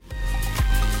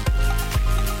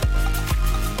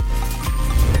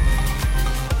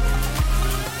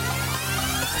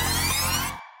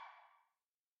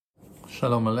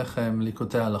Shalom Aleichem,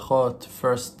 Likutei Halachot,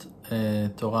 first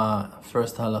Torah,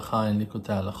 first halacha in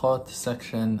Likutei Halachot,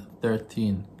 section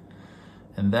 13.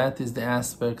 And that is the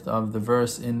aspect of the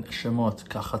verse in Shemot,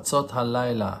 Kachatzot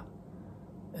halayla,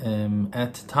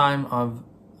 at time of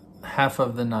half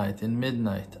of the night, in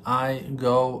midnight, I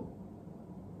go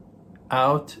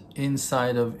out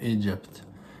inside of Egypt.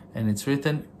 And it's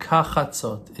written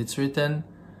Kachatzot, it's written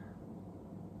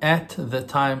at the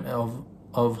time of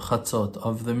Chatzot,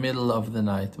 of the middle of the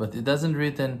night, but it doesn't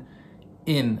written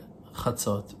in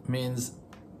Chatzot, means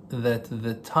that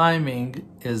the timing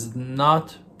is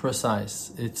not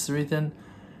precise. It's written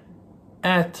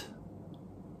at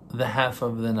the half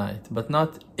of the night, but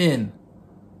not in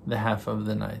the half of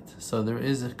the night. So there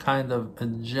is a kind of a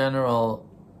general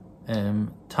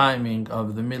timing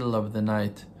of the middle of the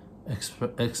night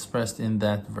expressed in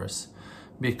that verse,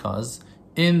 because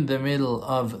in the middle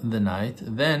of the night,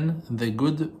 then the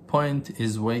good point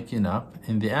is waking up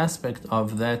in the aspect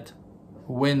of that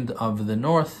wind of the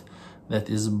north that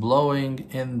is blowing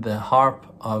in the harp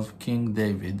of King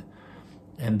David.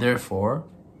 And therefore,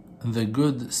 the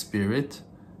good spirit,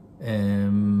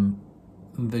 the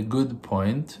good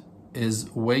point, is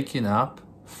waking up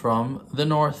from the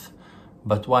north.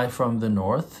 But why from the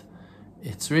north?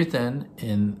 It's written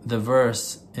in the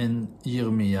verse in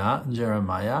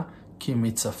Jeremiah, Ki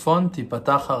mitzafon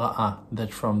tipatach hara'ah,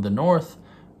 that from the north,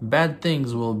 bad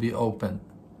things will be open.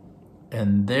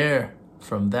 And there,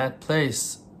 from that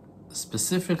place,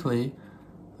 specifically,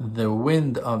 the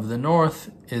wind of the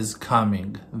north is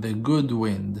coming, the good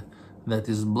wind that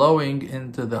is blowing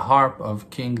into the harp of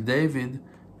King David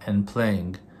and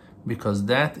playing, because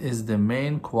that is the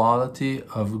main quality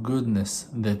of goodness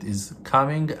that is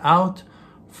coming out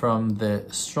from the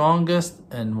strongest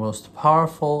and most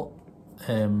powerful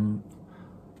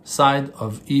side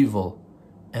of evil,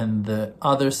 and the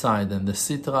other side, and the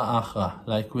sitra achra,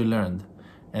 like we learned.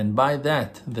 And by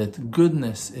that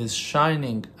goodness is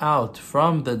shining out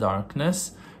from the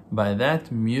darkness, by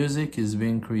that music is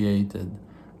being created,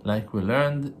 like we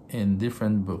learned in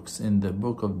different books. In the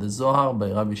book of the Zohar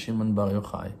by Rabbi Shimon Bar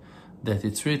Yochai, that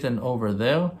it's written over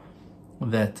there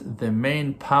that the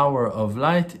main power of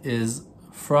light is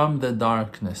from the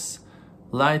darkness.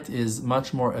 Light is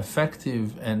much more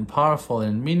effective and powerful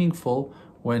and meaningful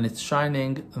when it's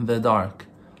shining in the dark.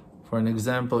 For an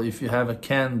example, if you have a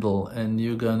candle and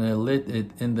you're gonna lit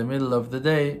it in the middle of the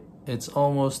day, it's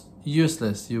almost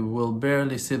useless. You will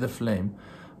barely see the flame.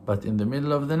 But in the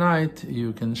middle of the night,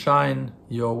 you can shine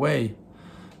your way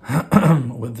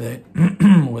with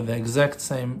the exact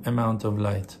same amount of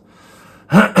light.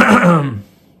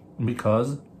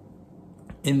 Because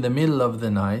in the middle of the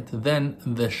night, then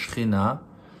the Shekhinah,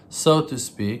 so to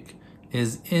speak,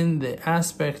 is in the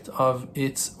aspect of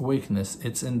its weakness.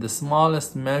 It's in the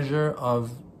smallest measure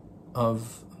of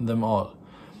them all.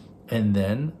 And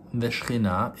then the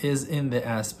Shekhinah is in the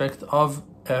aspect of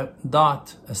a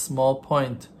dot, a small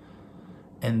point.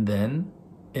 And then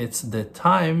it's the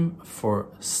time for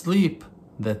sleep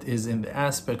that is in the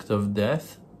aspect of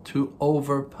death to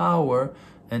overpower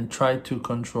and try to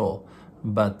control.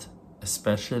 But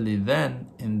especially then,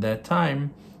 in that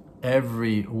time,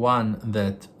 everyone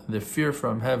that the fear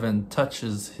from heaven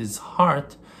touches his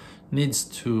heart needs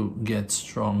to get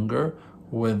stronger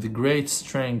with great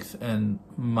strength and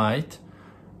might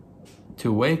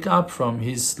to wake up from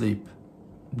his sleep.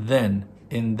 Then,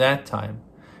 in that time,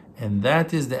 and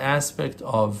that is the aspect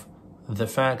of the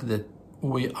fact that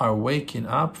we are waking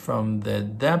up from the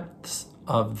depths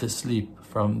of the sleep,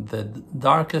 from the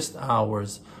darkest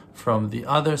hours, from the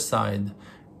other side,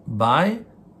 by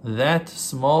that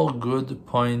small good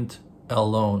point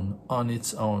alone, on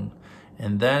its own.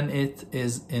 And then it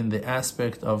is in the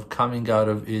aspect of coming out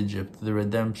of Egypt, the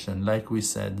redemption, like we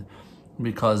said,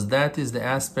 because that is the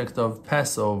aspect of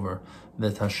Passover,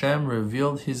 that Hashem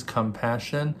revealed His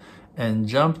compassion and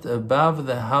jumped above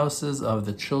the houses of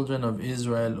the children of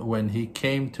Israel when He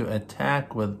came to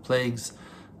attack with plagues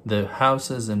the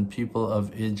houses and people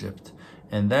of Egypt.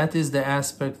 And that is the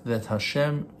aspect that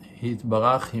Hashem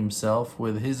Yitbarach Himself,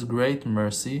 with His great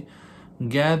mercy,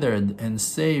 gathered and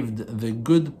saved the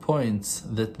good points,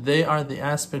 that they are the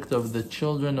aspect of the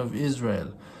children of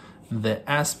Israel, the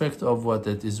aspect of what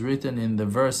it is written in the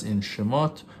verse in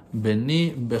Shemot,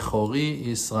 Beni Bechori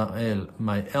Israel,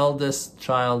 my eldest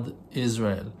child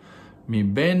Israel, Mi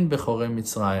Ben Bechore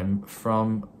Mitzrayim,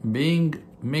 from being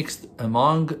mixed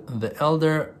among the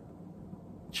elder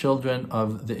children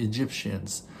of the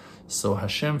Egyptians. So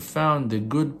Hashem found the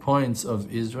good points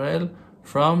of Israel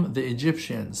from the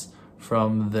Egyptians,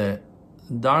 from the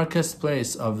darkest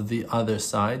place of the other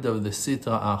side, of the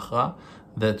Sitra Achra,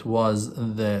 that was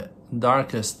the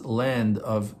darkest land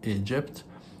of Egypt,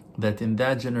 that in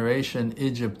that generation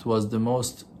Egypt was the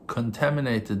most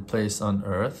contaminated place on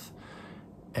earth,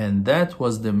 and that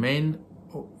was the main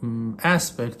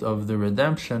aspect of the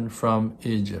redemption from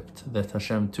Egypt, that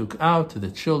Hashem took out the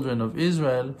children of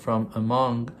Israel from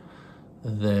among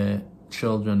the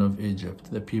children of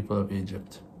Egypt, the people of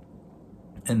Egypt.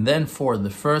 And then for the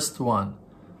first one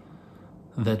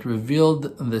that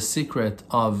revealed the secret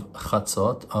of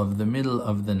Chatzot, of the middle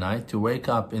of the night, to wake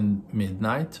up in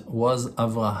midnight, was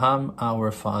Avraham,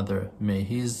 our father. May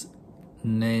his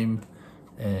name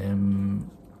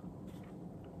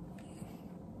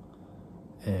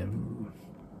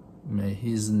may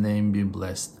his name be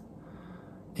blessed.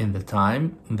 In the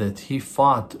time that he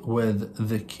fought with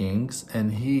the kings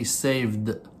and he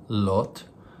saved Lot,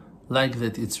 like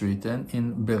that it's written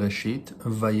in Bereshit,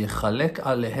 Vayechalek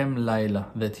alehem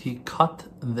laila, that he cut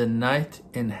the night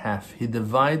in half. He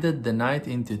divided the night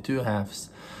into two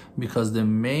halves, because the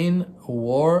main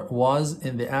war was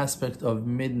in the aspect of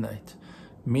midnight.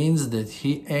 Means that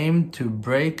he aimed to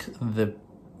break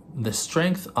the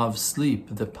strength of sleep,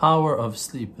 the power of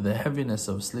sleep, the heaviness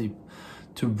of sleep,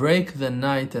 to break the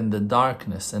night and the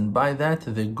darkness, and by that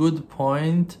the good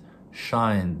point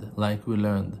shined, like we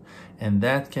learned. And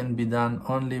that can be done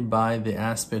only by the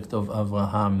aspect of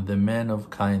Avraham, the man of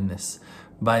kindness,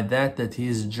 by that he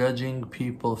is judging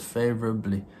people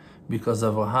favorably, because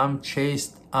Avraham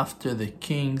chased after the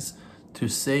kings to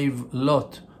save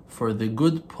Lot for the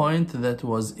good point that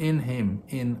was in him,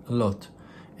 in Lot.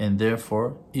 And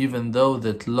therefore, even though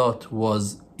that Lot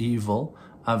was evil,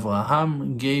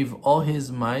 Avraham gave all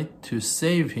his might to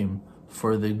save him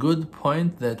for the good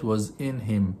point that was in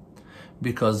him.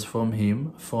 Because from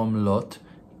him, from Lot,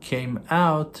 came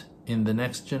out in the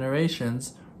next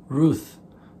generations Ruth,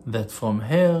 that from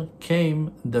her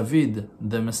came David,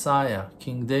 the Messiah,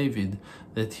 King David,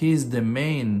 that he is the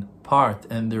main part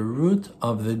and the root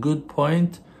of the good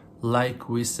point, like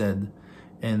we said.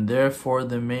 And therefore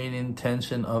the main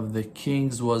intention of the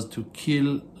kings was to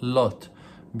kill Lot,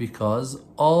 because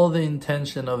all the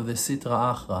intention of the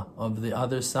Sitra Achra, of the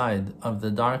other side, of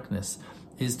the darkness,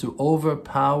 is to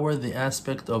overpower the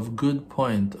aspect of good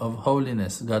point, of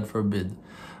holiness, God forbid.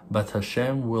 But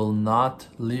Hashem will not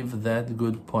leave that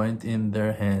good point in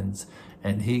their hands.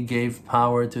 And He gave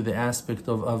power to the aspect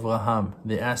of Avraham,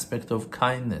 the aspect of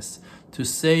kindness, to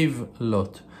save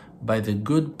Lot by the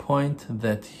good point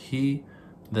that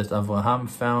Avraham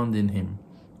found in him.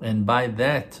 And by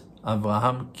that,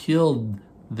 Avraham killed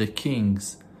the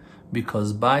kings,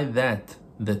 because by that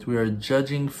we are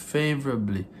judging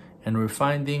favorably, and we're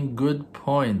finding good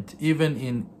point, even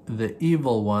in the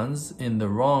evil ones, in the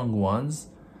wrong ones,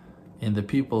 in the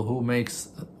people who makes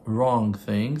wrong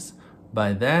things.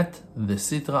 By that, the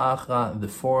Sitra Achra, the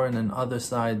foreign and other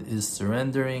side, is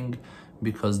surrendering,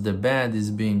 because the bad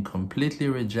is being completely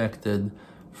rejected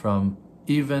from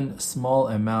even small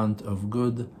amount of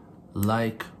good,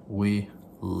 like we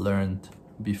learned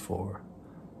before.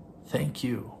 Thank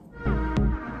you.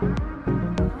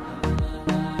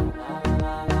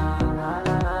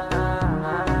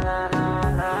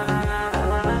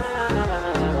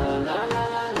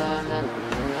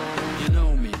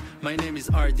 My name is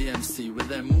RDMC with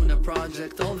the Emunah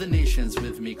Project, all the nations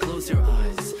with me. Close your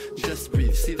eyes, just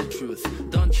breathe, see the truth.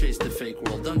 Don't chase the fake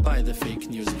world, don't buy the fake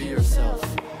news. Be yourself,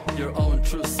 your own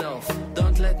true self.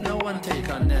 Don't let no one take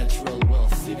our natural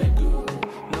wealth. See the good,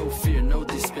 no fear, no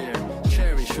despair.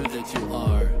 Cherish who that you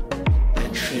are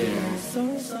and share.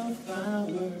 Source of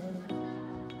power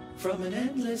from an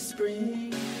endless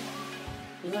spring.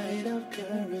 Light of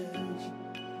courage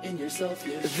in yourself,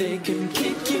 yes. They can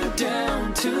kick you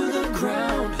down to the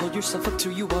ground. Hold yourself up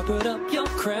till you are, put up your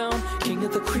crown. King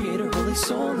of the Creator, holy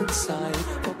soul inside.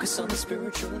 Focus on the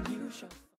spiritual and you shall